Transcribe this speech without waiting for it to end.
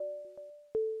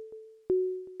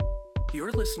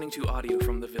You're listening to audio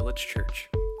from the Village Church,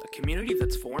 a community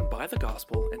that's formed by the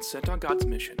gospel and sent on God's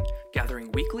mission, gathering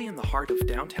weekly in the heart of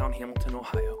downtown Hamilton,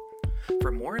 Ohio.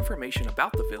 For more information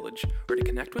about the Village or to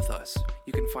connect with us,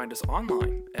 you can find us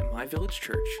online at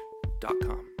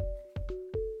myvillagechurch.com.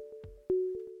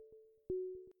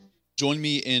 Join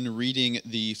me in reading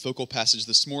the focal passage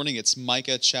this morning. It's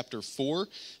Micah chapter 4,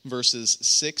 verses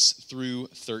 6 through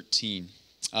 13.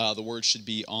 The word should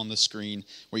be on the screen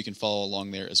where you can follow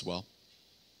along there as well.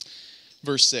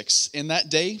 Verse 6, "In that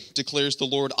day, declares the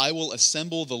Lord, I will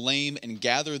assemble the lame and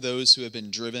gather those who have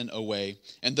been driven away,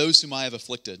 and those whom I have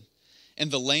afflicted. And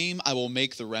the lame I will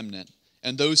make the remnant,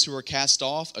 and those who are cast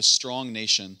off a strong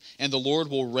nation. And the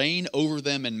Lord will reign over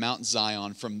them in Mount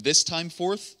Zion from this time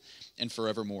forth and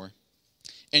forevermore.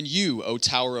 And you, O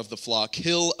tower of the flock,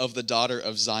 hill of the daughter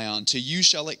of Zion, to you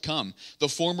shall it come. The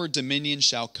former dominion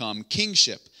shall come,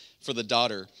 kingship for the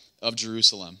daughter of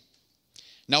Jerusalem.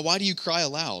 Now why do you cry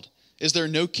aloud? Is there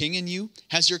no king in you?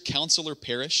 Has your counselor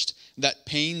perished, that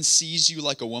pain seize you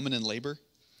like a woman in labor?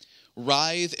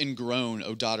 Writhe and groan,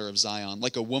 O daughter of Zion,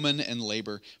 like a woman in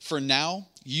labor. For now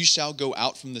you shall go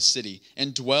out from the city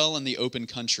and dwell in the open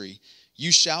country.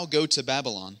 You shall go to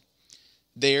Babylon.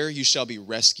 There you shall be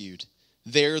rescued.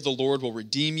 There the Lord will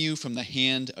redeem you from the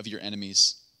hand of your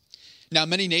enemies. Now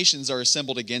many nations are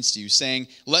assembled against you, saying,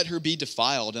 let her be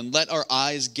defiled, and let our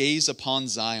eyes gaze upon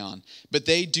Zion. But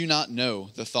they do not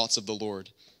know the thoughts of the Lord.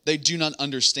 They do not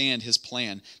understand his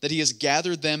plan, that he has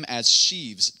gathered them as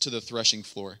sheaves to the threshing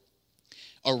floor.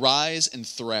 Arise and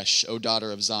thresh, O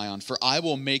daughter of Zion, for I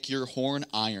will make your horn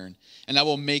iron, and I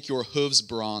will make your hooves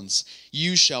bronze.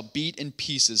 You shall beat in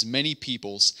pieces many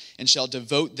peoples, and shall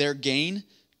devote their gain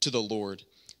to the Lord,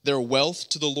 their wealth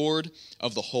to the Lord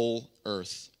of the whole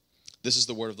earth." This is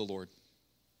the word of the Lord.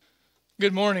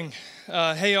 Good morning.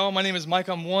 Hey, all. My name is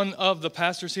Micah. I'm one of the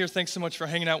pastors here. Thanks so much for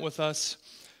hanging out with us.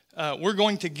 We're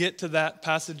going to get to that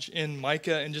passage in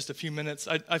Micah in just a few minutes.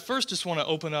 I first just want to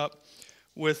open up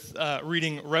with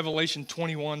reading Revelation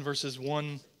 21, verses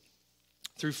 1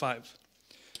 through 5.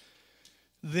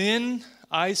 "Then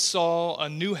I saw a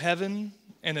new heaven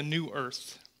and a new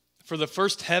earth. For the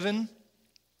first heaven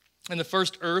and the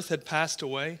first earth had passed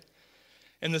away,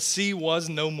 and the sea was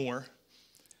no more.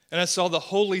 And I saw the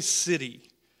holy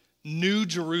city, New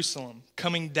Jerusalem,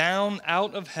 coming down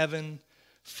out of heaven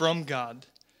from God,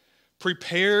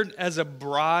 prepared as a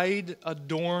bride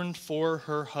adorned for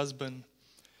her husband.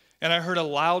 And I heard a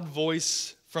loud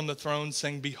voice from the throne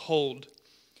saying, 'Behold,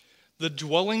 the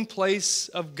dwelling place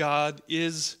of God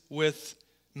is with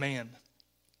man.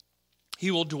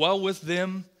 He will dwell with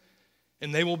them,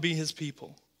 and they will be his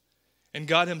people. And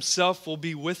God himself will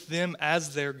be with them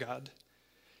as their God.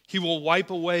 He will wipe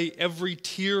away every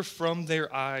tear from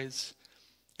their eyes,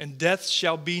 and death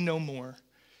shall be no more.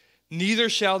 Neither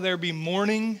shall there be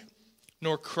mourning,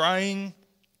 nor crying,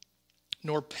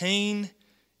 nor pain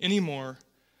anymore,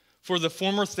 for the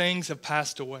former things have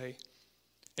passed away.'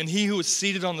 And he who was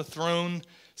seated on the throne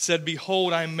said,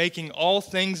 'Behold, I am making all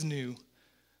things new.'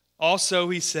 Also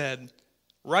he said,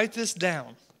 'Write this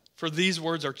down, for these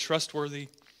words are trustworthy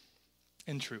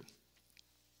and true.'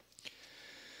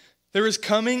 There is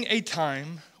coming a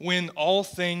time when all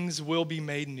things will be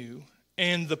made new,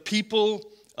 and the people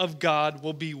of God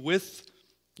will be with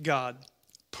God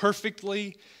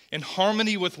perfectly, in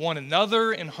harmony with one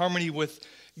another, in harmony with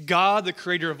God, the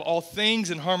creator of all things,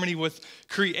 in harmony with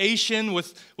creation,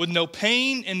 with no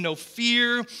pain and no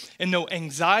fear and no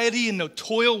anxiety and no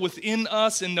toil within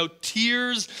us and no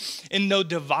tears and no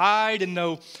divide and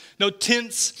no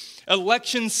tense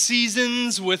election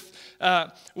seasons with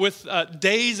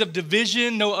days of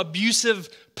division, no abusive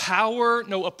power,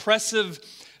 no oppressive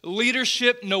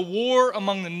leadership, no war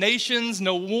among the nations,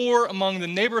 no war among the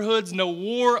neighborhoods, no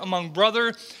war among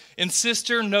brother and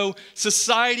sister, no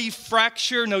society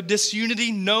fracture, no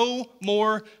disunity, no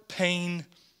more pain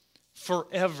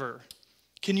forever."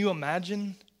 Can you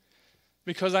imagine?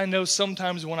 Because I know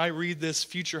sometimes when I read this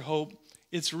future hope,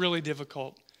 it's really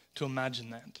difficult to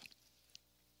imagine that.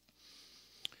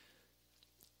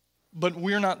 But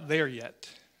we're not there yet.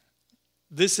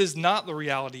 This is not the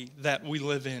reality that we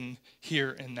live in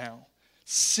here and now.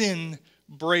 Sin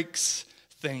breaks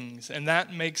things, and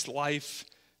that makes life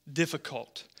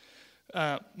difficult.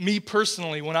 Me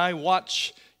personally, when I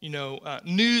watch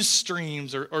news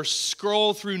streams or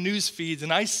scroll through news feeds,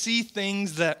 and I see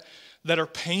things that are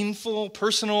painful,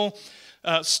 personal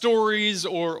stories,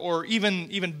 or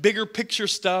even bigger picture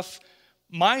stuff,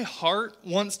 my heart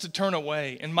wants to turn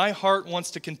away, and my heart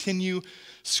wants to continue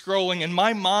scrolling, and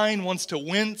my mind wants to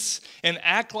wince and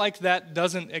act like that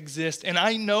doesn't exist. And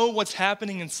I know what's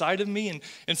happening inside of me and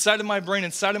inside of my brain,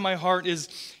 inside of my heart is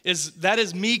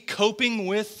me coping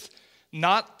with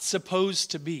not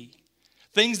supposed to be.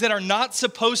 Things that are not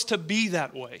supposed to be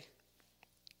that way.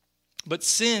 But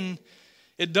sin,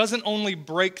 it doesn't only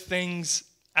break things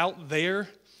out there,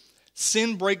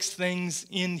 sin breaks things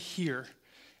in here.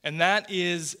 And that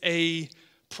is a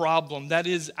problem. That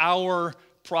is our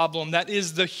problem. That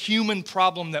is the human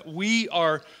problem, that we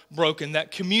are broken,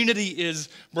 that community is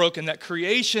broken, that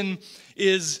creation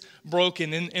is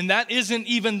broken. And that isn't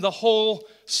even the whole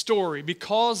story.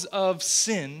 Because of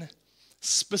sin,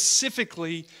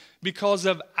 specifically because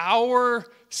of our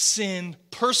sin,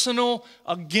 personal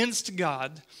against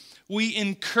God, we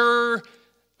incur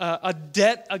a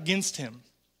debt against him.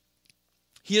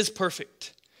 He is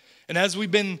perfect. And as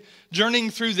we've been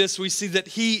journeying through this, we see that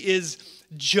he is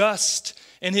just,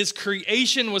 and his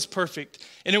creation was perfect.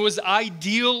 And it was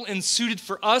ideal and suited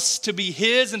for us to be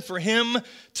his and for him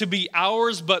to be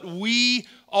ours. But we,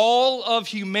 all of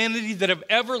humanity that have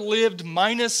ever lived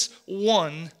minus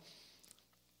one,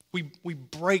 we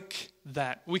break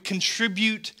that. We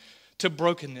contribute to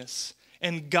brokenness.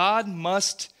 And God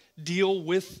must deal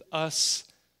with us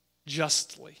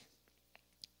justly.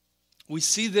 We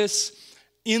see this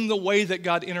in the way that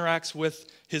God interacts with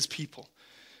his people.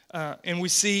 And we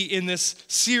see in this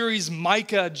series,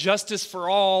 Micah, Justice for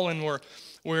All, and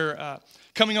we're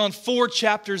coming on 4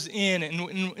 chapters in,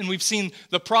 and we've seen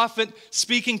the prophet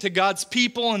speaking to God's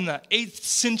people in the 8th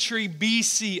century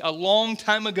BC, a long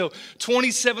time ago,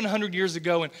 2,700 years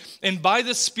ago. And by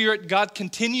the Spirit, God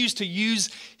continues to use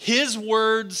his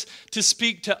words to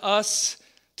speak to us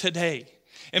today.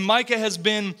 And Micah has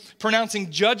been pronouncing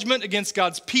judgment against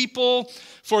God's people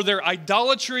for their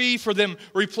idolatry, for them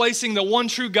replacing the one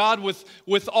true God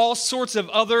with all sorts of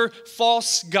other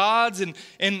false gods,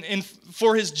 and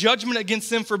for his judgment against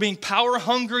them for being power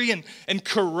hungry and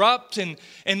corrupt and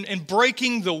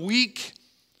breaking the weak.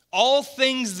 All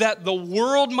things that the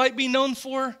world might be known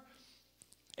for.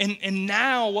 And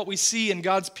now what we see in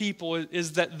God's people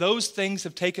is that those things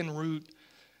have taken root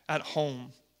at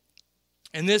home.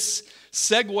 And this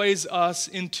segues us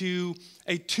into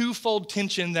a twofold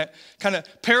tension, that kind of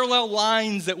parallel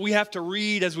lines that we have to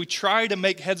read as we try to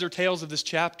make heads or tails of this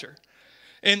chapter.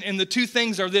 And the two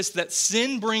things are this, that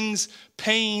sin brings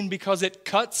pain because it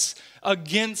cuts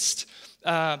against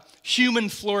human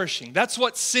flourishing. That's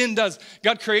what sin does.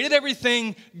 God created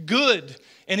everything good,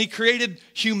 and he created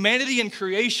humanity and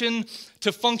creation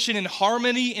to function in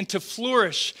harmony and to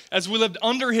flourish as we lived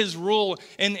under his rule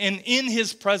and in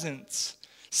his presence.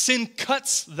 Sin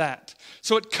cuts that.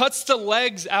 So it cuts the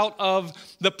legs out of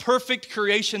the perfect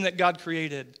creation that God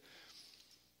created.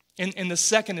 And the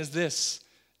second is this: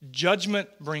 judgment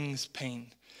brings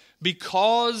pain.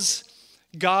 Because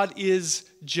God is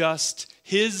just,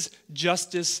 his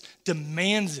justice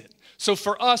demands it. So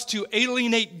for us to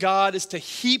alienate God is to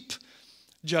heap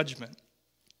judgment.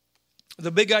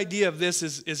 The big idea of this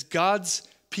is God's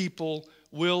people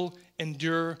will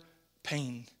endure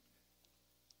pain.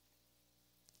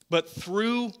 But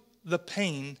through the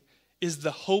pain is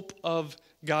the hope of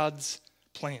God's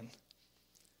plan.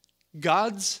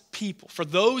 God's people, for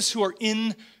those who are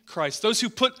in Christ, those who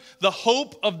put the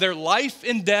hope of their life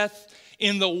and death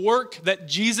in the work that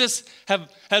Jesus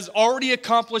has already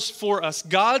accomplished for us,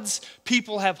 God's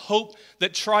people have hope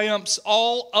that triumphs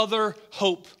all other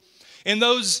hope. And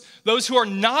those who are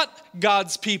not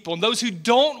God's people, and those who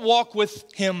don't walk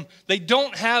with him, they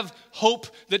don't have hope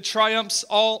that triumphs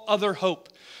all other hope.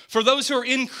 For those who are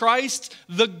in Christ,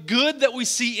 the good that we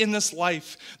see in this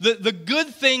life, the good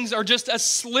things are just a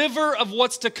sliver of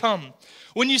what's to come.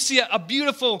 When you see a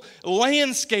beautiful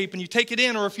landscape and you take it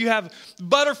in, or if you have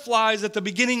butterflies at the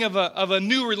beginning of a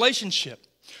new relationship,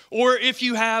 or if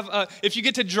you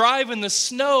get to drive in the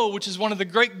snow, which is one of the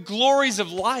great glories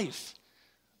of life,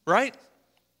 right?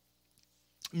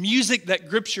 Music that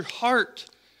grips your heart.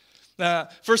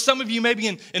 For some of you, maybe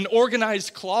an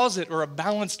organized closet or a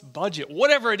balanced budget.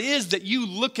 Whatever it is that you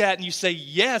look at and you say,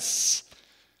 yes,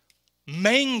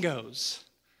 mangoes.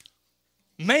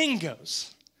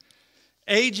 Mangoes.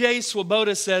 A.J.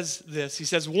 Swoboda says this. He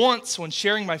says, once when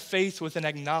sharing my faith with an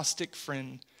agnostic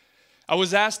friend, I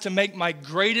was asked to make my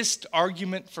greatest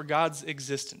argument for God's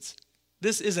existence.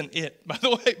 This isn't it, by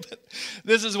the way, but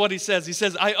this is what he says. He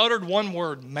says, I uttered one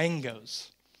word,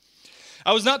 mangoes.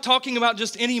 I was not talking about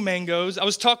just any mangoes. I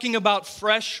was talking about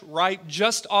fresh, ripe,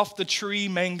 just off the tree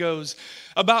mangoes.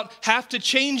 About have to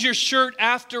change your shirt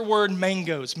afterward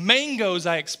mangoes. Mangoes,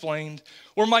 I explained,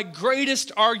 were my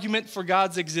greatest argument for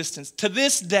God's existence. To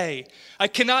this day, I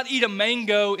cannot eat a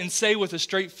mango and say with a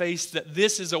straight face that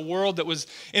this is a world that was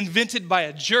invented by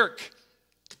a jerk,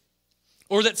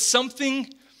 or that something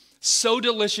so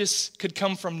delicious could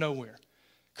come from nowhere.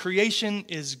 Creation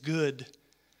is good.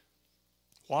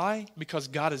 Why? Because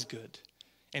God is good,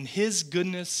 and his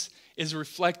goodness is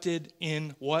reflected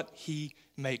in what he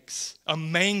makes. A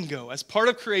mango, as part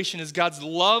of creation, is God's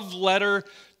love letter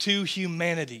to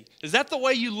humanity. Is that the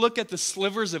way you look at the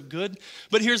slivers of good?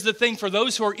 But here's the thing, for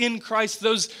those who are in Christ,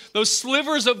 those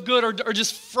slivers of good are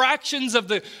just fractions of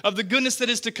the goodness that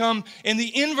is to come, and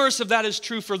the inverse of that is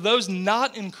true for those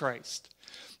not in Christ.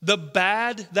 The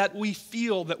bad that we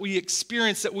feel, that we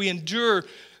experience, that we endure,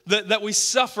 that we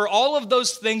suffer, all of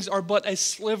those things are but a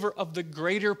sliver of the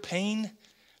greater pain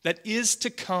that is to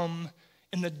come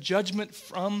in the judgment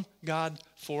from God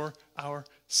for our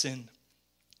sin.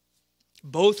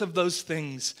 Both of those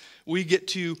things we get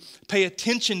to pay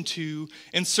attention to,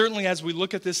 and certainly as we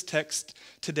look at this text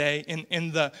today,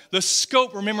 in the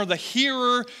scope, remember the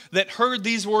hearer that heard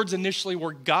these words initially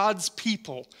were God's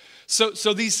people.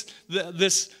 So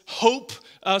this hope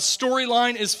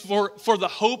storyline is for the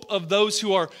hope of those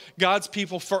who are God's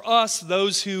people. For us,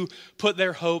 those who put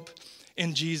their hope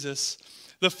in Jesus.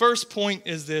 The first point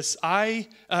is this.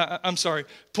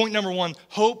 Point number one,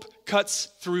 hope cuts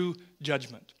through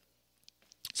judgment.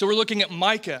 So we're looking at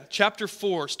Micah chapter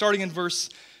 4, starting in verse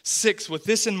 6. With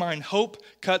this in mind, hope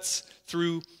cuts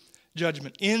through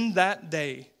judgment. In that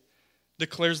day,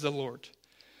 declares the Lord,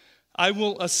 I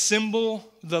will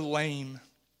assemble the lame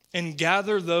and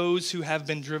gather those who have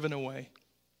been driven away.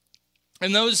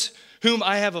 And those whom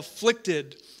I have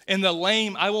afflicted, and the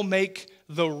lame I will make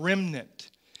the remnant.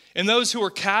 And those who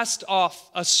are cast off,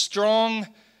 a strong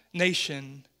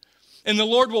nation. And the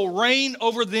Lord will reign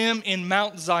over them in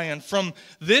Mount Zion from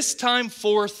this time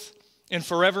forth and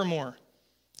forevermore.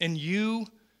 And you,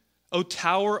 O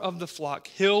tower of the flock,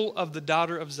 hill of the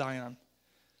daughter of Zion,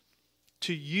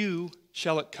 to you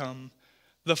shall it come.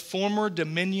 The former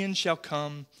dominion shall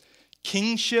come,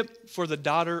 kingship for the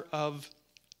daughter of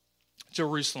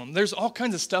Jerusalem. There's all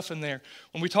kinds of stuff in there.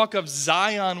 When we talk of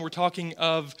Zion, we're talking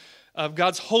of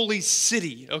God's holy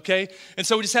city, okay? And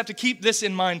so we just have to keep this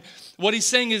in mind. What he's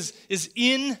saying is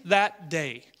in that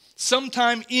day,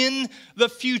 sometime in the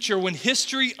future when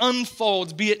history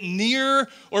unfolds, be it near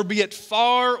or be it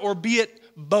far or be it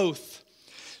both.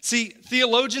 See,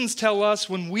 theologians tell us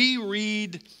when we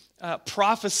read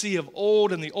prophecy of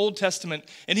old in the Old Testament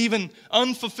and even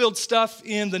unfulfilled stuff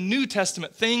in the New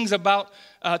Testament, things about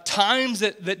times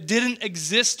that didn't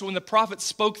exist when the prophets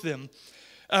spoke them.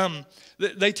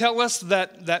 They tell us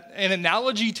that an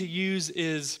analogy to use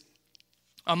is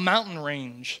a mountain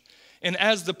range. And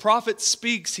as the prophet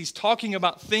speaks, he's talking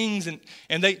about things and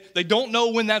they don't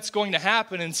know when that's going to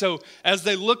happen. And so as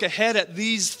they look ahead at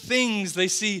these things, they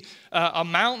see a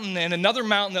mountain and another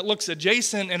mountain that looks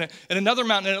adjacent and another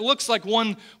mountain. And it looks like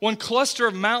one cluster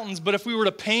of mountains. But if we were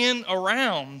to pan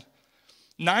around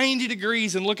 90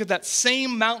 degrees and look at that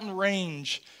same mountain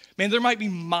range, man, there might be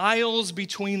miles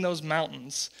between those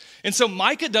mountains. And so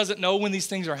Micah doesn't know when these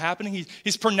things are happening.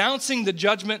 He's pronouncing the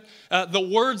judgment, the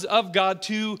words of God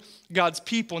to God's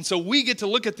people. And so we get to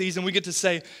look at these and we get to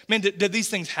say, man, did these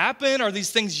things happen? Are these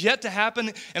things yet to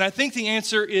happen? And I think the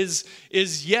answer is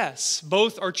yes.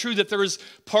 Both are true, that there is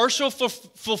partial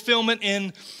fulfillment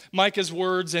in Micah's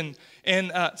words, and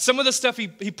some of the stuff he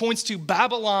points to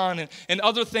Babylon and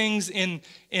other things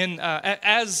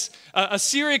as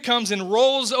Assyria comes and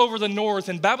rolls over the north,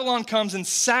 and Babylon comes and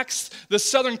sacks the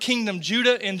southern kingdom,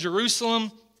 Judah and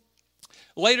Jerusalem.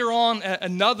 Later on,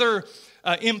 another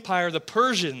empire, the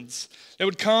Persians, they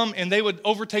would come and they would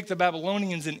overtake the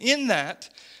Babylonians, and in that,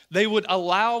 they would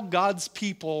allow God's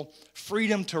people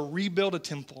freedom to rebuild a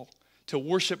temple, to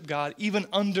worship God, even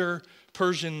under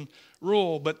Persian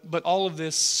rule. But all of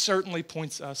this certainly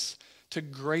points us to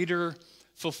greater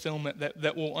fulfillment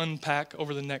that we'll unpack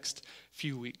over the next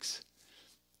few weeks.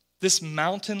 This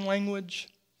mountain language,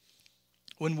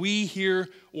 when we hear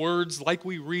words like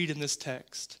we read in this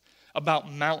text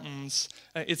about mountains,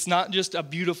 it's not just a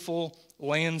beautiful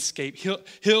landscape.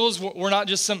 Hills were not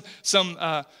just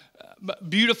some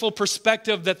beautiful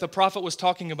perspective that the prophet was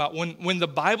talking about. When the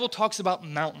Bible talks about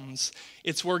mountains,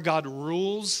 it's where God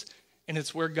rules and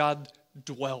it's where God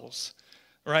dwells.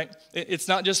 right? It's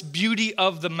not just beauty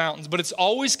of the mountains, but it's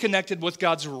always connected with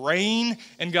God's reign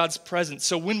and God's presence.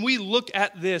 So when we look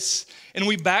at this and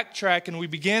we backtrack and we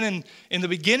begin in the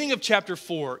beginning of chapter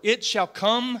 4, it shall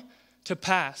come to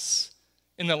pass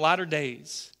in the latter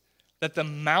days that the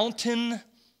mountain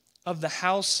of the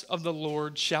house of the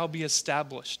Lord shall be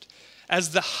established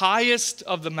as the highest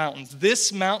of the mountains.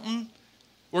 This mountain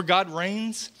where God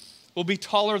reigns will be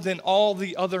taller than all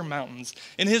the other mountains,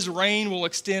 and his reign will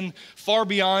extend far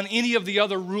beyond any of the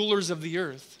other rulers of the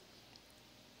earth.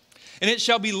 And it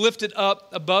shall be lifted up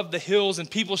above the hills,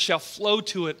 and people shall flow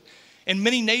to it. And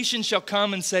many nations shall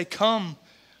come and say, Come,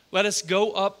 let us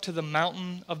go up to the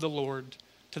mountain of the Lord,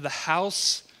 to the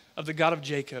house of the God of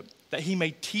Jacob, that he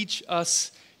may teach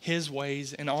us his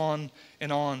ways, and on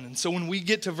and on. And so when we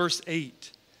get to verse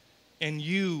 8, and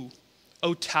you,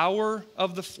 O tower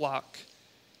of the flock,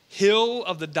 hill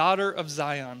of the daughter of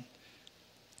Zion,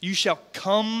 you shall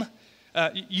come,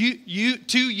 to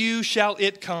you shall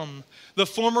it come. The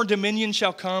former dominion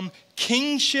shall come,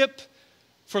 kingship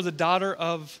for the daughter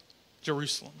of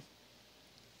Jerusalem.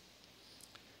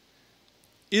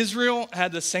 Israel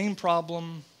had the same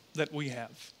problem that we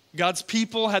have. God's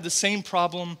people had the same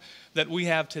problem that we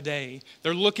have today.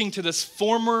 They're looking to this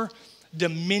former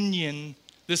dominion,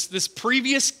 this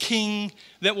previous king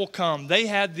that will come. They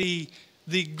had the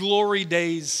glory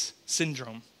days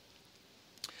syndrome.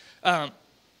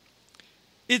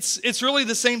 It's really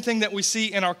the same thing that we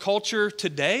see in our culture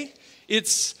today.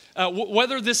 It's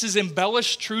whether this is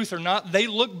embellished truth or not, they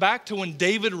look back to when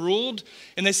David ruled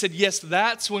and they said, yes,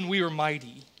 that's when we were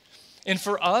mighty. And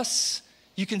for us,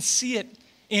 you can see it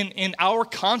in our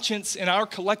conscience, in our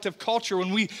collective culture,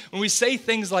 when we say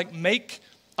things like make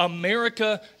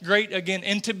America great again.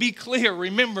 And to be clear,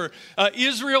 remember,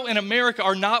 Israel and America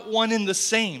are not one and the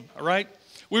same, all right?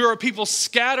 We are a people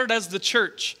scattered as the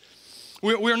church.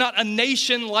 We're not a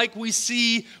nation like we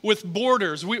see with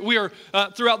borders. We are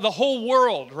throughout the whole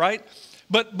world, right?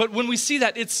 But when we see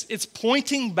that, it's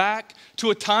pointing back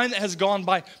to a time that has gone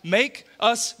by. Make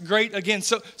us great again.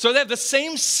 So they have the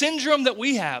same syndrome that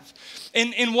we have.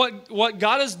 And what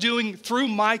God is doing through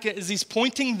Micah is he's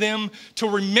pointing them to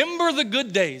remember the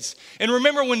good days. And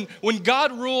remember when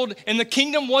God ruled and the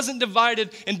kingdom wasn't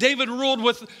divided and David ruled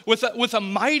with a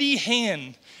mighty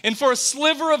hand. And for a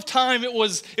sliver of time, it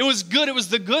was good. It was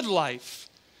the good life.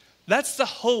 That's the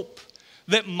hope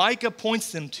that Micah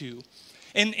points them to.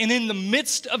 And in the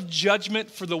midst of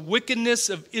judgment for the wickedness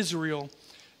of Israel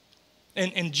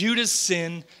and Judah's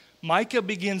sin, Micah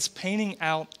begins painting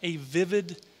out a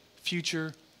vivid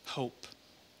future hope.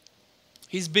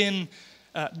 He's been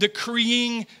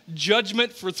decreeing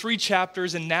judgment for 3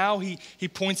 chapters, and now he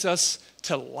points us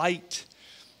to light.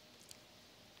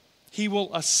 He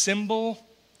will assemble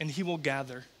and he will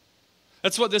gather.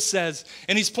 That's what this says.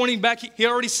 And he's pointing back. He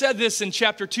already said this in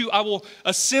chapter 2. I will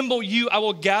assemble you. I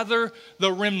will gather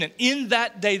the remnant. In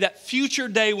that day, that future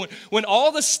day, when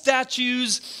all the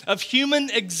statues of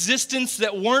human existence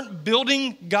that weren't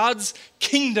building God's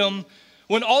kingdom,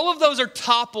 when all of those are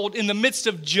toppled in the midst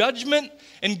of judgment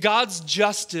and God's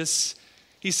justice,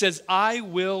 he says, I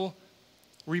will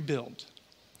rebuild.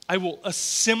 I will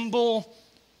assemble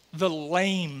the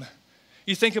lame.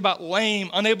 You think about lame,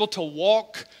 unable to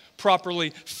walk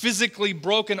properly, physically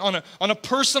broken on a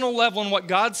personal level. And what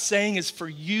God's saying is for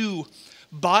you,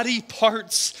 body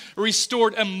parts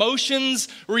restored, emotions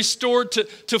restored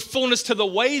to fullness, to the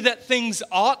way that things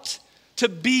ought to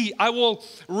be. I will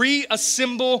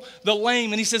reassemble the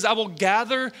lame. And he says, I will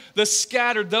gather the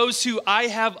scattered, those who I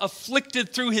have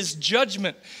afflicted through his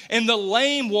judgment. And the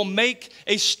lame will make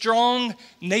a strong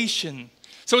nation.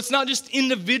 So it's not just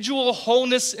individual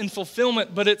wholeness and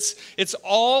fulfillment, but it's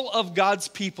all of God's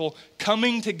people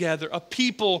coming together. A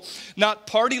people, not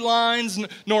party lines,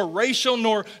 nor racial,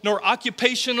 nor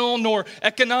occupational, nor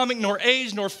economic, nor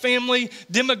age, nor family,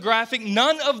 demographic.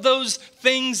 None of those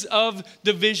things of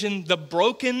division. The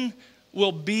broken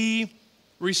will be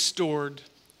restored,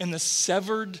 and the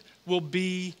severed will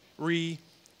be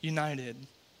reunited.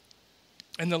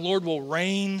 And the Lord will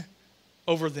reign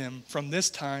over them from this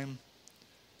time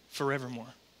forevermore.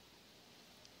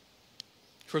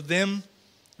 For them,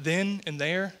 then and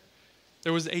there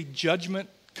was a judgment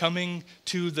coming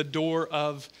to the door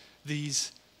of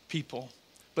these people.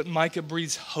 But Micah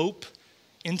breathes hope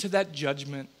into that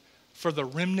judgment for the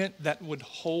remnant that would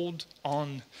hold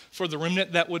on, for the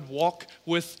remnant that would walk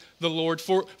with the Lord,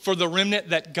 for the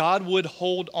remnant that God would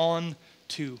hold on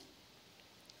to.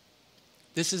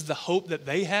 This is the hope that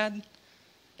they had,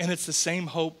 and it's the same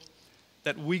hope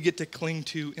that we get to cling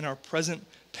to in our present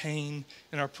pain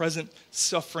and our present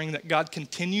suffering, that God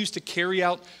continues to carry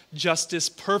out justice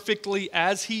perfectly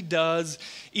as he does,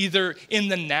 either in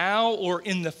the now or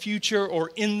in the future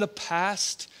or in the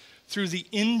past, through the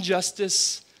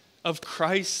injustice of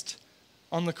Christ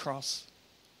on the cross.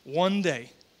 One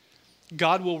day,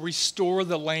 God will restore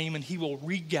the lame and he will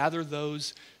regather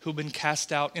those who have been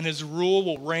cast out, and his rule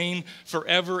will reign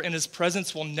forever and his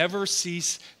presence will never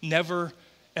cease, never,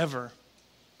 ever.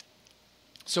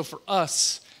 So for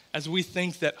us, as we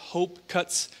think that hope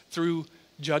cuts through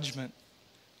judgment,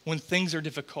 when things are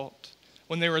difficult,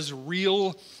 when there is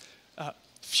real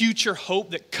future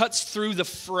hope that cuts through the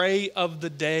fray of the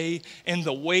day and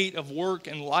the weight of work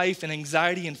and life and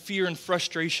anxiety and fear and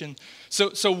frustration.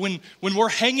 So when we're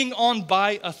hanging on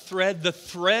by a thread, the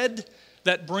thread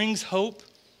that brings hope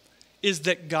is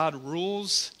that God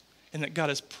rules and that God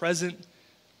is present.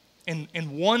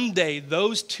 And one day,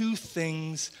 those two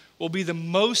things will be the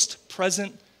most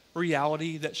present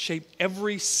reality that shape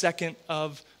every second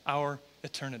of our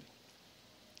eternity.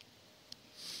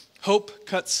 Hope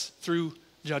cuts through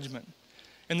judgment.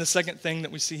 And the second thing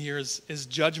that we see here is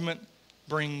judgment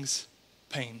brings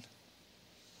pain.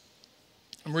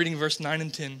 I'm reading verse 9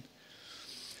 and 10.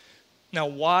 Now,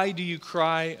 why do you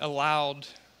cry aloud?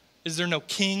 Is there no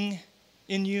king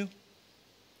in you?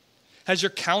 Has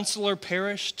your counselor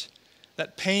perished?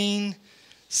 That pain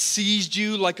seized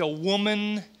you like a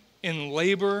woman in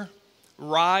labor.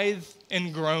 Writhe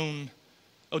and groan,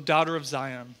 O daughter of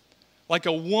Zion. Like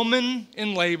a woman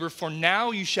in labor, for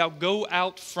now you shall go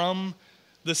out from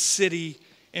the city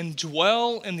and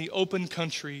dwell in the open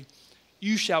country.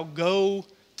 You shall go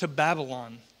to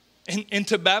Babylon. And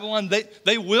to Babylon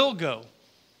they will go.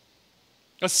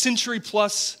 A century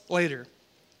plus later.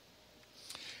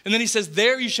 And then he says,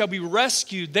 there you shall be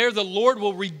rescued. There the Lord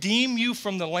will redeem you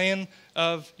from the land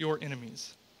of your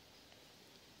enemies.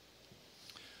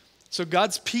 So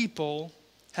God's people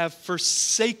have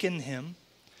forsaken him.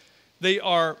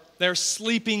 They're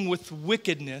sleeping with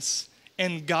wickedness,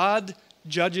 and God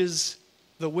judges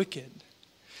the wicked.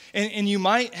 And you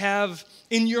might have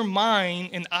in your mind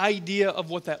an idea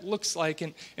of what that looks like.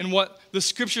 And what the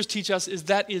scriptures teach us is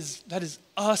that is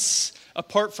us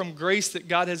apart from grace that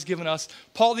God has given us.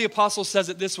 Paul the apostle says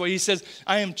it this way. He says,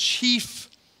 I am chief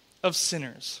of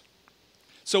sinners.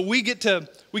 So we get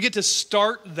to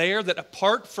start there, that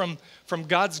apart from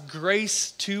God's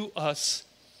grace to us,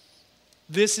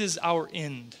 this is our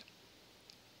end.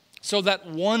 So that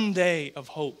one day of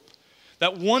hope,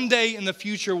 that one day in the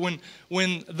future when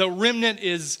the remnant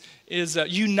is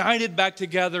united back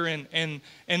together and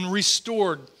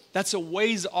restored, that's a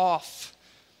ways off.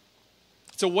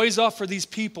 It's a ways off for these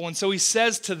people. And so he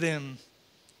says to them,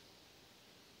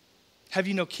 have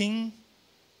you no king?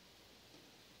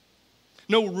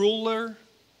 No ruler?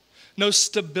 No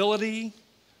stability?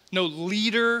 No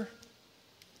leader?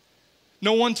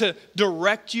 No one to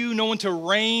direct you, no one to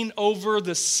reign over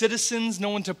the citizens, no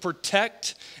one to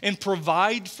protect and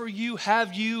provide for you.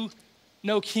 Have you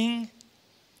no king?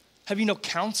 Have you no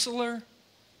counselor?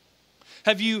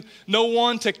 Have you no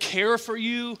one to care for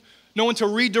you? No one to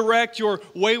redirect your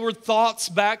wayward thoughts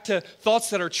back to thoughts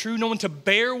that are true? No one to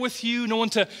bear with you? No one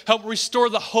to help restore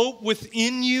the hope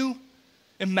within you?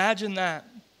 Imagine that.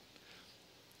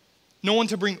 No one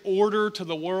to bring order to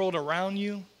the world around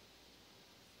you?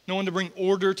 No one to bring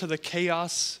order to the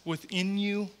chaos within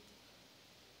you.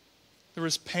 There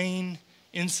is pain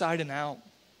inside and out.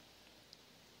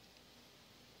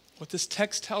 What this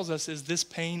text tells us is this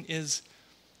pain is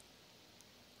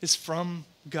from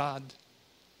God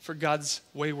for God's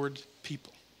wayward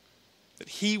people. That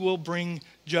he will bring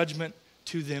judgment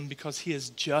to them because he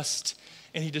is just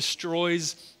and he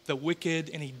destroys the wicked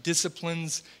and he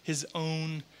disciplines his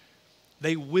own.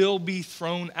 They will be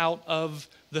thrown out of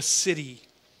the city.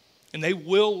 And they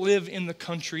will live in the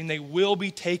country, and they will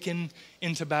be taken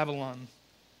into Babylon.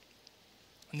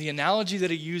 And the analogy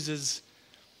that he uses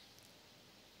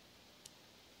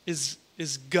is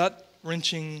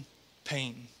gut-wrenching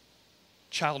pain,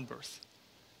 childbirth.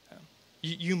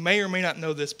 You may or may not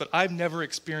know this, but I've never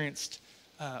experienced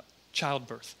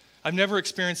childbirth. I've never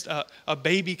experienced a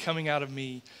baby coming out of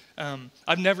me.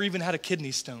 I've never even had a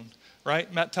kidney stone,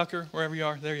 right? Matt Tucker, wherever you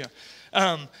are, there you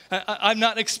are. I've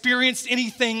not experienced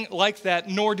anything like that,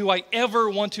 nor do I ever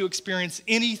want to experience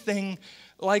anything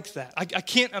like that. I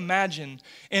can't imagine.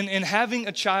 And having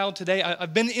a child today,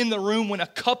 I've been in the room when a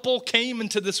couple came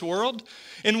into this world,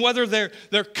 and whether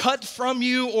they're cut from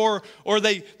you or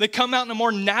they come out in a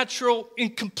more natural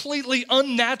and completely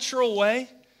unnatural way,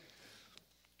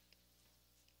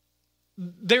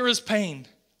 there is pain.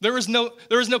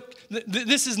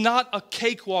 This is not a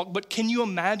cakewalk, but can you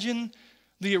imagine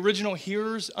the original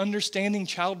hearers understanding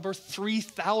childbirth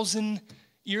 3,000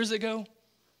 years ago?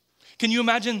 Can you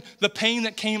imagine the pain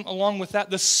that came along with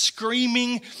that? The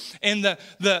screaming and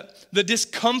the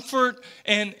discomfort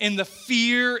and the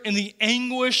fear and the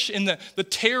anguish and the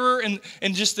terror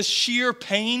and just the sheer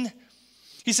pain.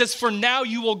 He says, for now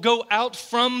you will go out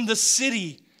from the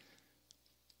city,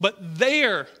 but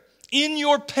there, in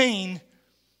your pain,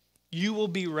 you will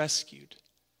be rescued.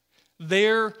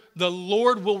 There, the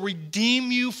Lord will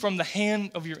redeem you from the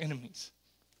hand of your enemies.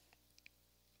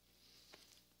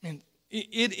 And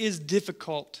it is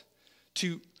difficult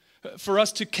for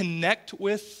us to connect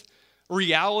with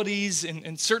realities,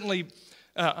 and certainly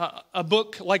a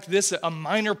book like this, a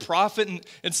minor prophet, and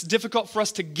it's difficult for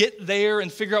us to get there and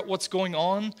figure out what's going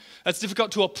on. It's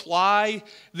difficult to apply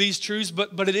these truths,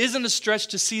 but it isn't a stretch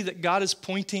to see that God is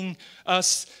pointing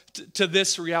us to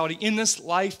this reality. In this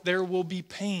life, there will be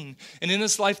pain, and in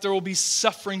this life, there will be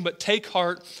suffering, but take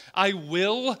heart, I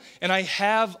will, and I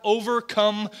have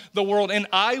overcome the world, and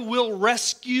I will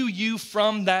rescue you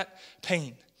from that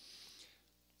pain.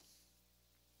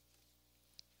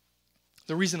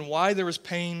 The reason why there is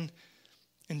pain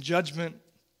and judgment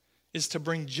is to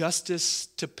bring justice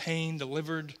to pain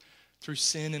delivered through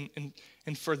sin.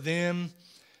 And for them,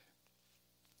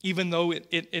 even though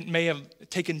it may have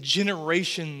taken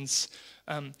generations,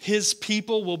 his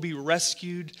people will be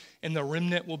rescued and the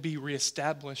remnant will be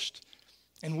reestablished.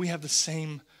 And we have the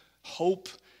same hope,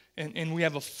 and we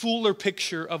have a fuller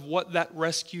picture of what that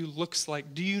rescue looks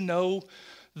like. Do you know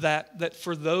that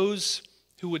for those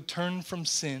who would turn from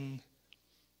sin,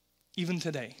 even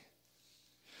today,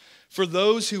 for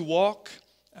those who walk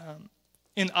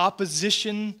in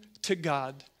opposition to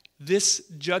God, this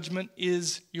judgment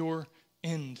is your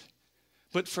end.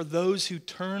 But for those who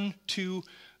turn to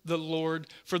the Lord,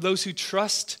 for those who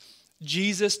trust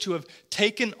Jesus to have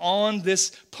taken on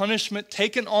this punishment,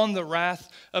 taken on the wrath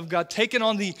of God, taken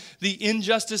on the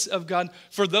injustice of God,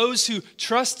 for those who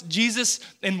trust Jesus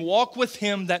and walk with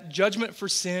him, that judgment for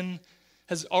sin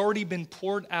has already been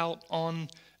poured out on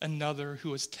another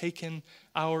who has taken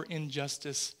our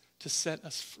injustice to set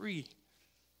us free.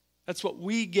 That's what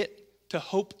we get to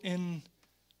hope in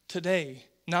today.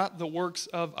 Not the works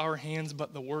of our hands,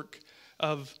 but the work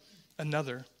of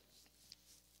another.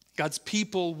 God's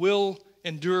people will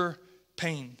endure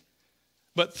pain,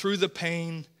 but through the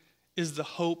pain is the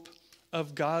hope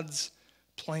of God's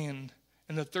plan.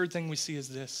 And the third thing we see is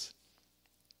this: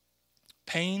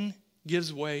 pain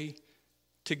gives way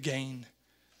to gain.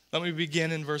 Let me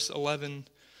begin in verse 11.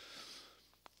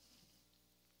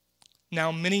 Now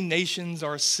many nations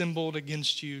are assembled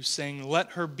against you, saying,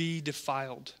 let her be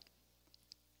defiled,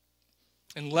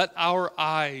 and let our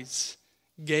eyes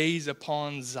gaze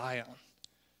upon Zion.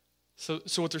 So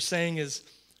what they're saying is,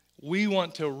 we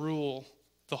want to rule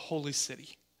the holy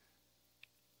city.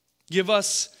 Give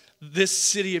us this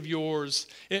city of yours.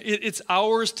 It's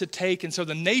ours to take. And so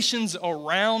the nations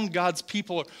around God's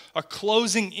people are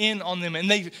closing in on them. And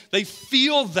they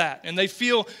feel that. And they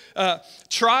feel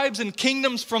tribes and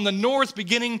kingdoms from the north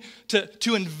beginning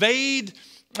to invade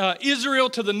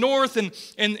Israel to the north. And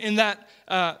that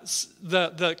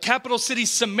the capital city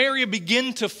Samaria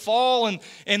begin to fall.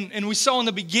 And we saw in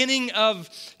the beginning of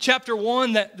chapter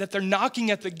 1 that they're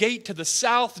knocking at the gate to the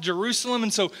south, Jerusalem.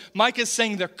 And so Micah is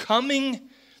saying they're coming.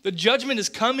 The judgment is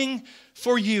coming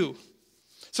for you.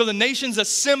 So the nations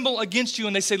assemble against you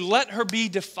and they say, let her be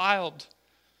defiled.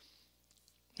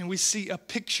 And we see a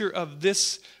picture of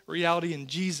this reality in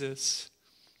Jesus.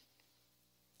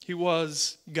 He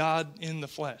was God in the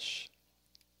flesh.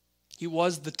 He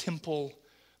was the Temple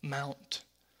Mount.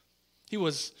 He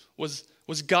was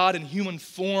God in human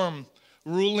form,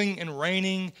 ruling and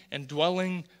reigning and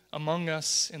dwelling among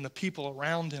us and the people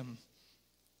around him.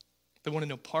 They wanted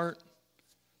no part.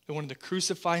 They wanted to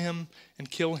crucify him and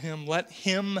kill him. Let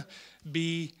him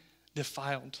be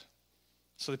defiled.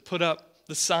 So they put up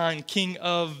the sign, King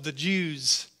of the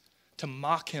Jews, to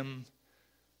mock him.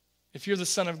 If you're the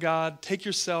Son of God, take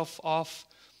yourself off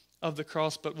of the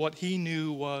cross. But what he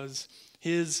knew was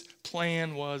his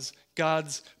plan was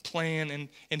God's plan.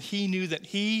 And he knew that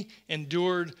he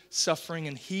endured suffering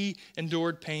and he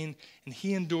endured pain and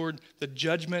he endured the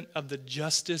judgment of the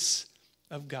justice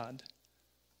of God,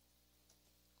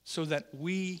 so that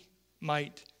we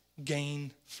might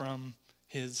gain from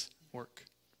his work.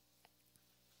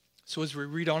 So as we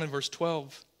read on in verse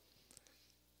 12,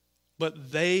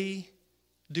 but they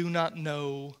do not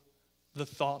know the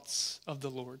thoughts of the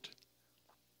Lord.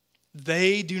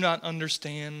 They do not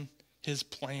understand his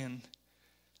plan,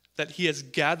 that he has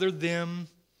gathered them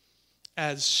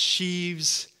as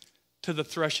sheaves to the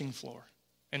threshing floor.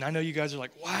 And I know you guys are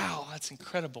like, wow, that's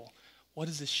incredible. what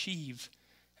is a sheave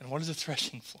and what is a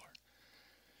threshing floor?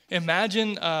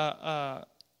 Imagine a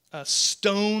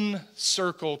stone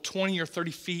circle 20 or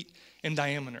 30 feet in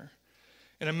diameter.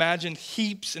 And imagine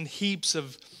heaps and heaps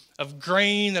of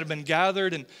grain that have been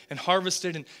gathered and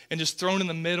harvested and just thrown in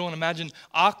the middle. And imagine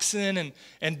oxen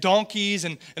and donkeys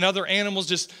and other animals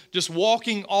just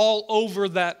walking all over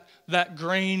that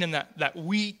grain and that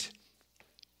wheat.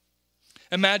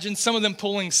 Imagine some of them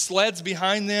pulling sleds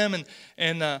behind them,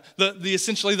 and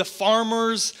essentially the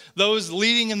farmers, those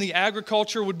leading in the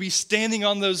agriculture, would be standing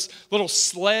on those little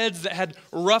sleds that had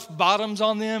rough bottoms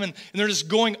on them, and they're just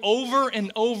going over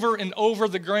and over and over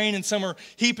the grain, and some are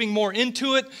heaping more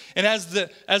into it. And as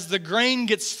the grain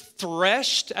gets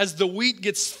threshed, as the wheat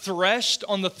gets threshed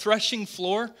on the threshing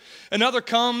floor, another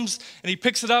comes and he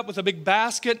picks it up with a big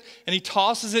basket and he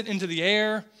tosses it into the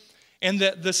air. And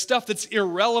the stuff that's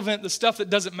irrelevant, the stuff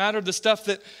that doesn't matter, the stuff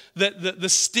that the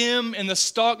stem and the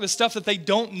stalk, the stuff that they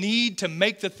don't need to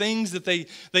make the things that they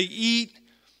eat,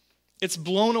 it's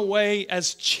blown away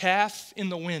as chaff in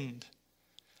the wind.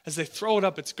 As they throw it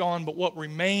up, it's gone, but what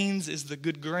remains is the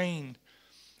good grain.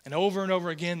 And over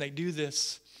again, they do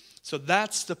this. So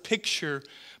that's the picture.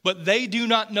 But they do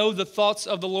not know the thoughts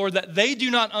of the Lord, that they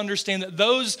do not understand that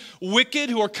those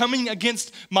wicked who are coming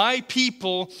against my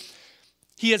people,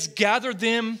 He has gathered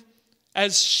them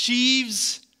as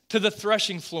sheaves to the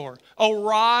threshing floor.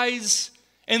 Arise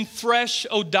and thresh,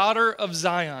 O daughter of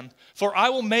Zion, for I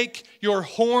will make your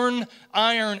horn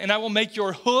iron, and I will make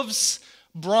your hooves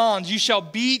bronze. You shall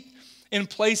beat in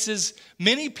places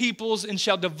many peoples, and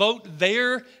shall devote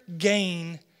their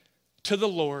gain to the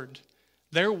Lord,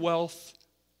 their wealth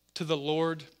to the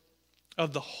Lord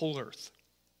of the whole earth.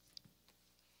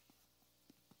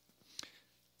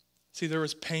 See, there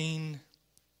was pain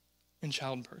in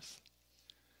childbirth.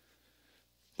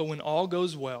 But when all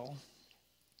goes well,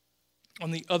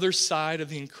 on the other side of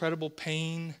the incredible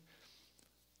pain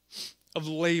of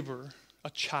labor,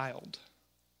 a child.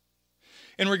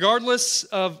 And regardless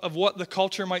of what the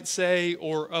culture might say,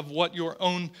 or of what your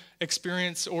own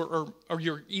experience or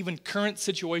your even current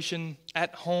situation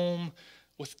at home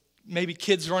with maybe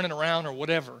kids running around or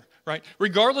whatever, right?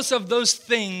 Regardless of those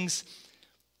things,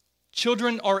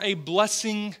 children are a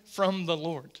blessing from the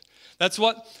Lord. That's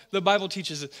what the Bible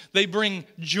teaches us. They bring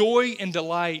joy and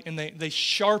delight, and they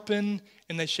sharpen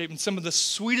and they shape. And some of the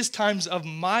sweetest times of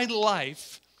my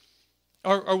life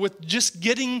are with just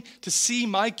getting to see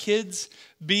my kids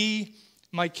be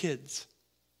my kids.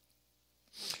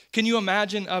 Can you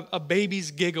imagine a baby's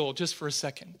giggle just for a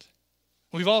second?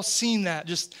 We've all seen that.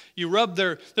 Just you rub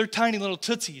their tiny little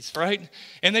tootsies, right?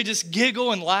 And they just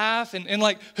giggle and laugh. And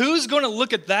like, who's going to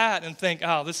look at that and think,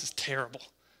 oh, this is terrible?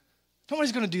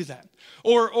 Nobody's going to do that.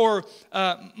 Or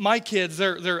my kids,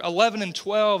 they're 11 and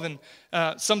 12,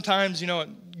 and sometimes,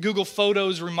 Google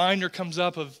Photos reminder comes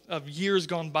up of years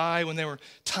gone by when they were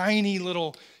tiny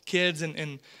little kids,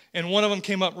 and one of them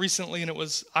came up recently, and it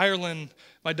was Ireland,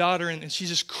 my daughter, and she's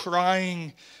just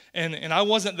crying, and I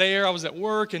wasn't there, I was at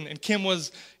work, and Kim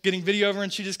was getting video of her,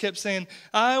 and she just kept saying,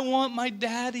 I want my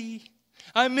daddy.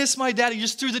 I miss my daddy.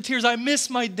 Just through the tears, I miss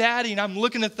my daddy. And I'm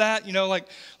looking at that,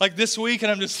 like this week,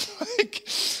 and I'm just like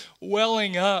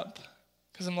welling up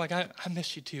because I'm like, I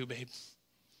miss you too, babe.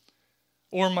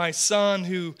 Or my son,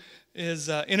 who is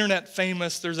internet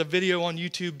famous. There's a video on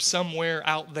YouTube somewhere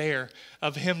out there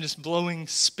of him just blowing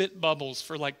spit bubbles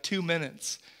for like 2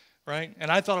 minutes, right? And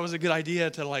I thought it was a good idea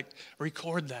to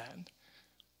record that.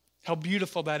 How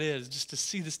beautiful that is, just to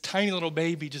see this tiny little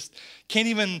baby just can't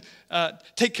even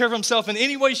take care of himself in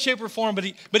any way, shape, or form, but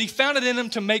he found it in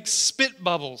him to make spit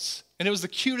bubbles, and it was the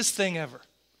cutest thing ever.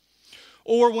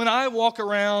 Or when I walk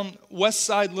around West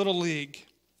Side Little League,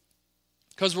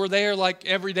 because we're there like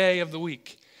every day of the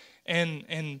week,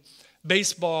 and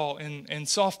baseball and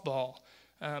softball,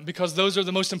 because those are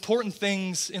the most important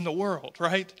things in the world,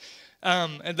 right?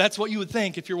 And that's what you would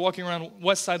think if you're walking around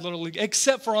West Side Little League,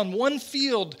 except for on one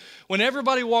field, when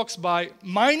everybody walks by,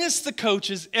 minus the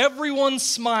coaches, everyone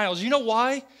smiles. You know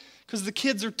why? Because the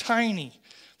kids are tiny.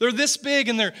 They're this big,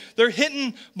 and they're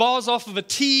hitting balls off of a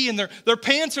tee, and their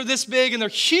pants are this big, and they're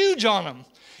huge on them.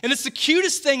 And it's the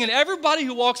cutest thing, and everybody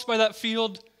who walks by that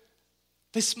field,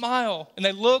 they smile, and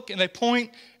they look, and they point,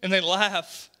 and they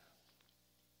laugh.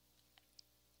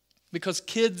 Because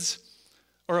kids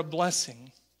are a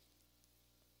blessing.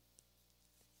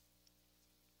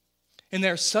 And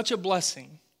they're such a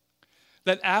blessing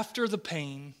that after the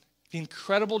pain, the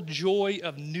incredible joy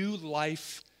of new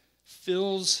life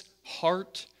fills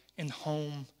heart and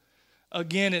home.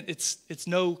 Again, it's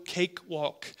no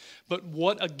cakewalk, but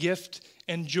what a gift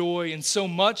and joy. And so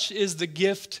much is the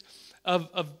gift of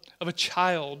a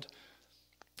child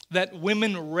that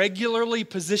women regularly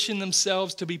position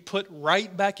themselves to be put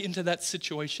right back into that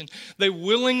situation. They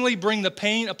willingly bring the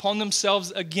pain upon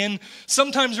themselves again,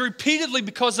 sometimes repeatedly,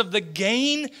 because of the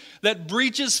gain that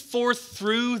breaches forth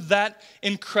through that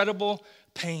incredible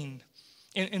pain.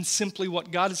 And simply what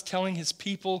God is telling his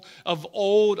people of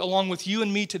old, along with you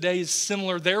and me today, is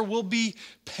similar. There will be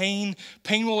pain.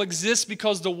 Pain will exist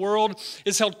because the world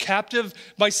is held captive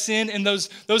by sin, and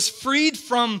those freed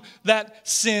from that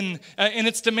sin and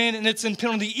its demand and its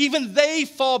penalty, even they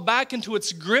fall back into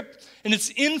its grip and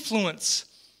its influence.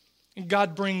 And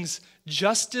God brings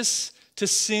justice to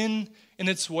sin and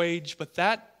its wage, but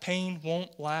that pain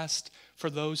won't last for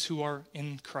those who are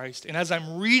in Christ. And as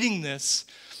I'm reading this,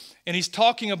 and he's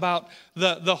talking about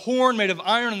the horn made of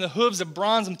iron and the hooves of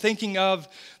bronze, I'm thinking of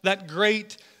that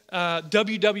great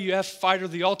WWF fighter,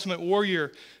 the Ultimate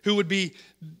Warrior, who would be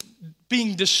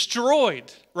being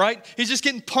destroyed, right? He's just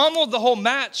getting pummeled the whole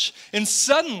match. And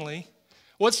suddenly,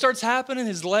 what starts happening?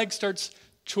 His leg starts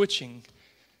twitching,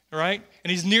 right?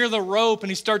 And he's near the rope, and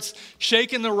he starts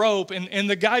shaking the rope, and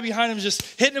the guy behind him is just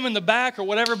hitting him in the back or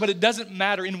whatever, but it doesn't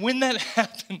matter. And when that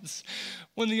happens,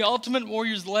 when the Ultimate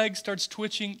Warrior's leg starts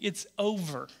twitching, it's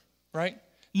over, right?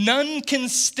 None can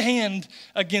stand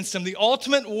against him. The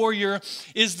Ultimate Warrior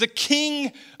is the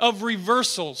king of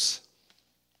reversals.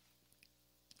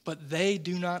 But they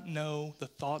do not know the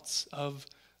thoughts of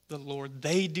the Lord.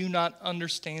 They do not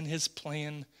understand his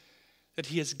plan, that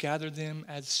he has gathered them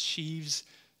as sheaves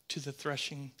to the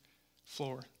threshing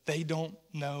floor. They don't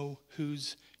know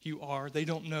whose you are. They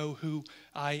don't know who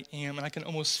I am. And I can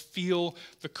almost feel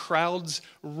the crowds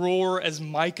roar as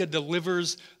Micah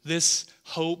delivers this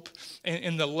hope,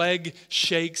 and the leg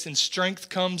shakes and strength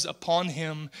comes upon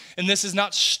him. And this is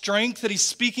not strength that he's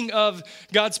speaking of,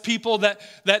 God's people, that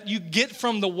you get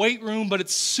from the weight room, but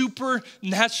it's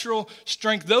supernatural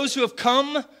strength. Those who have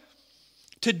come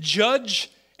to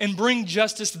judge and bring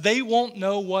justice, they won't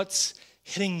know what's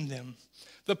hitting them.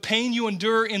 The pain you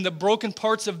endure in the broken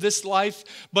parts of this life,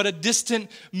 but a distant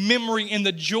memory, and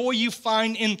the joy you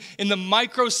find in the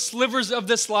micro slivers of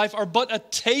this life are but a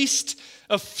taste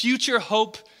of future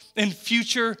hope and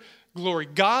future glory.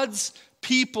 God's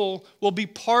people will be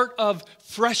part of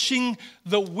threshing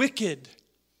the wicked.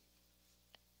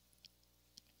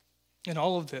 In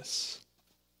all of this,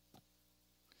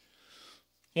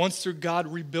 once through God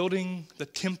rebuilding the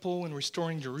temple and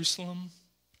restoring Jerusalem,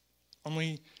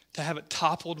 only to have it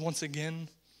toppled once again,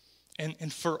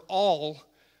 and for all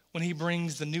when he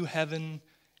brings the new heaven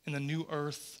and the new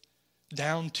earth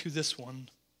down to this one.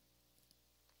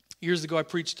 Years ago, I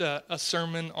preached a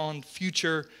sermon on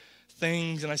future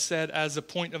things, and I said as a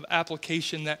point of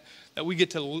application that we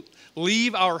get to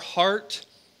leave our heart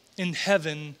in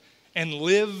heaven and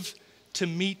live to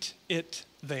meet it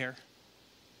there.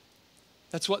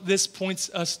 That's what this points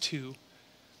us to.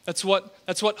 That's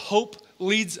what hope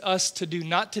leads us to do,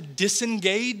 not to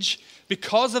disengage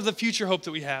because of the future hope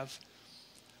that we have,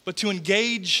 but to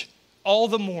engage all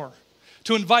the more,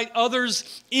 to invite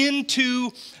others into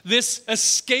this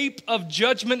escape of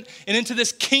judgment and into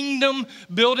this kingdom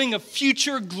building of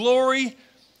future glory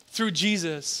through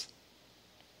Jesus.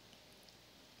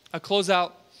 I'll close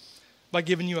out by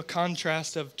giving you a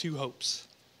contrast of two hopes.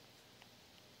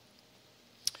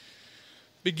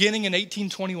 Beginning in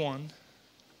 1821,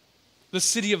 the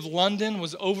city of London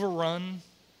was overrun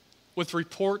with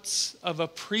reports of a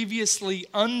previously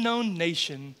unknown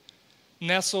nation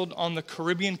nestled on the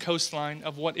Caribbean coastline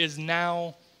of what is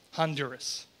now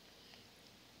Honduras.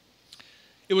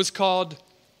 It was called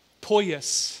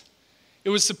Poyas. It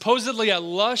was supposedly a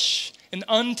lush and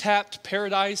untapped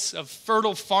paradise of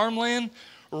fertile farmland,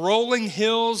 rolling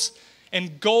hills,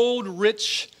 and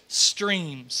gold-rich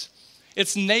streams.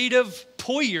 Its native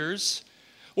Poyers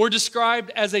were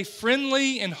described as a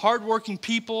friendly and hardworking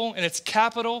people, and its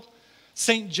capital,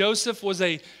 St. Joseph, was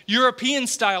a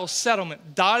European-style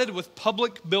settlement dotted with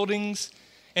public buildings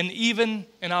and even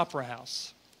an opera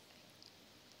house.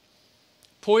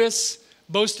 Poyas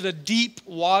boasted a deep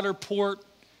water port,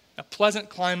 a pleasant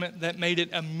climate that made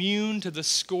it immune to the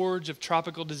scourge of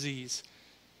tropical disease.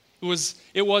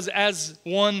 It was, as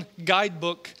one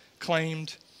guidebook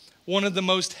claimed, one of the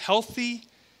most healthy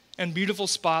and beautiful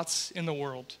spots in the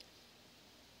world.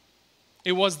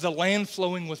 It was the land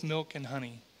flowing with milk and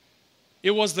honey.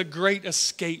 It was the great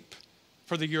escape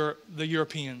for the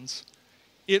Europeans.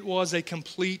 It was a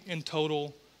complete and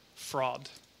total fraud.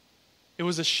 It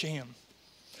was a sham.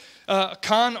 A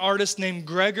con artist named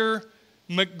Gregor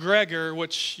McGregor,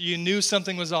 which you knew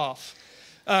something was off.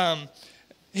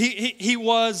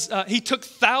 He took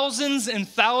thousands and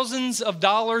thousands of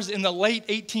dollars in the late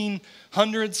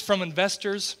 1800s from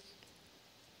investors.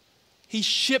 He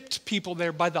shipped people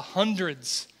there by the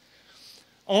hundreds,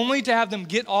 only to have them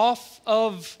get off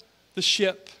of the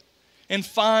ship and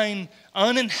find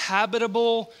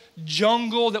uninhabitable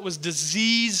jungle that was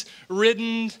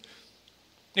disease-ridden.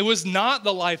 It was not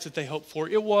the life that they hoped for.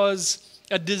 It was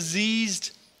a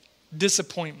diseased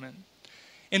disappointment.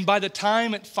 And by the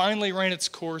time it finally ran its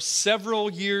course, several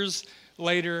years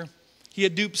later, he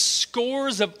had duped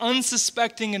scores of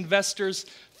unsuspecting investors,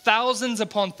 thousands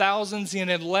upon thousands, and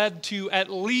had led to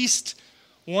at least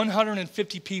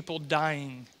 150 people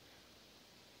dying.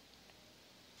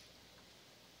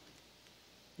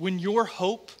 When your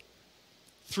hope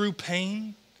through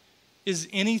pain is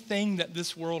anything that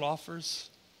this world offers,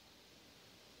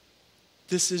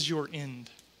 this is your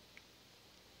end.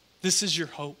 This is your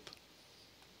hope.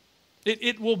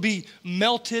 It will be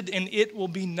melted and it will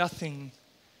be nothing.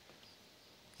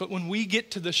 But when we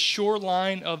get to the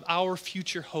shoreline of our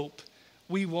future hope,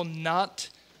 we will not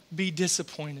be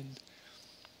disappointed.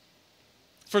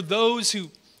 For those who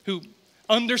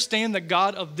understand the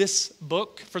God of this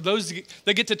book, for those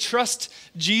that get to trust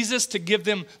Jesus to give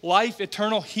them life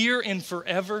eternal here and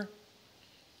forever,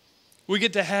 we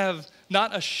get to have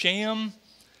not a sham,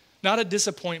 not a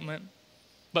disappointment,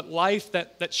 but life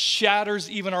that shatters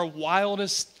even our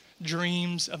wildest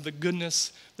dreams of the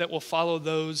goodness that will follow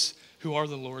those who are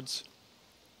the Lord's.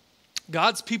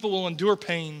 God's people will endure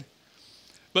pain,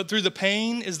 but through the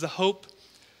pain is the hope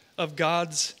of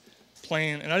God's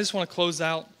plan. And I just want to close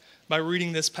out by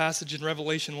reading this passage in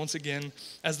Revelation once again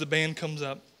as the band comes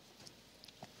up.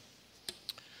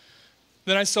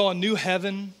 Then I saw a new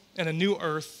heaven and a new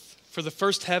earth, for the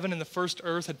first heaven and the first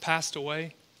earth had passed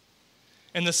away,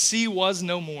 and the sea was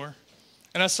no more.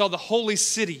 And I saw the holy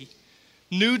city,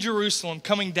 New Jerusalem,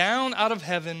 coming down out of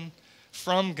heaven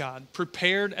from God,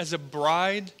 prepared as a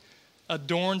bride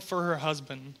adorned for her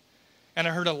husband. And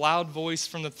I heard a loud voice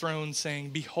from the throne saying,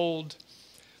 "Behold,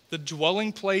 the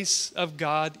dwelling place of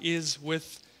God is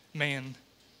with man.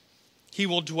 He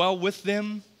will dwell with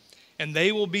them, and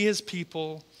they will be his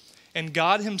people, and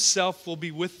God himself will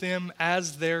be with them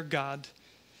as their God.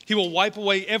 He will wipe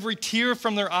away every tear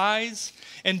from their eyes,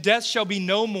 and death shall be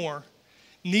no more.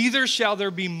 Neither shall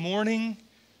there be mourning,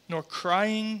 nor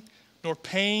crying, nor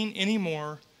pain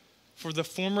anymore, for the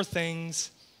former things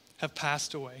have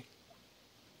passed away."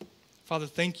 Father,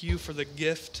 thank you for the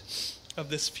gift of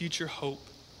this future hope.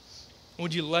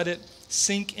 Would you let it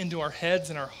sink into our heads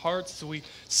and our hearts as we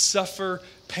suffer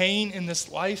pain in this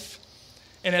life,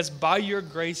 and as by your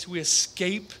grace we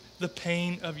escape the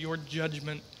pain of your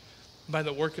judgment by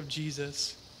the work of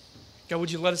Jesus. God,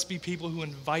 would you let us be people who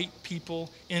invite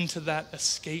people into that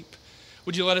escape?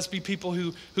 Would you let us be people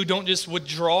who don't just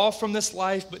withdraw from this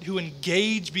life, but who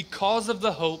engage because of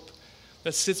the hope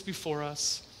that sits before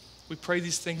us? We pray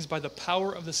these things by the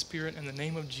power of the Spirit in the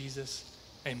name of Jesus.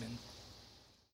 Amen.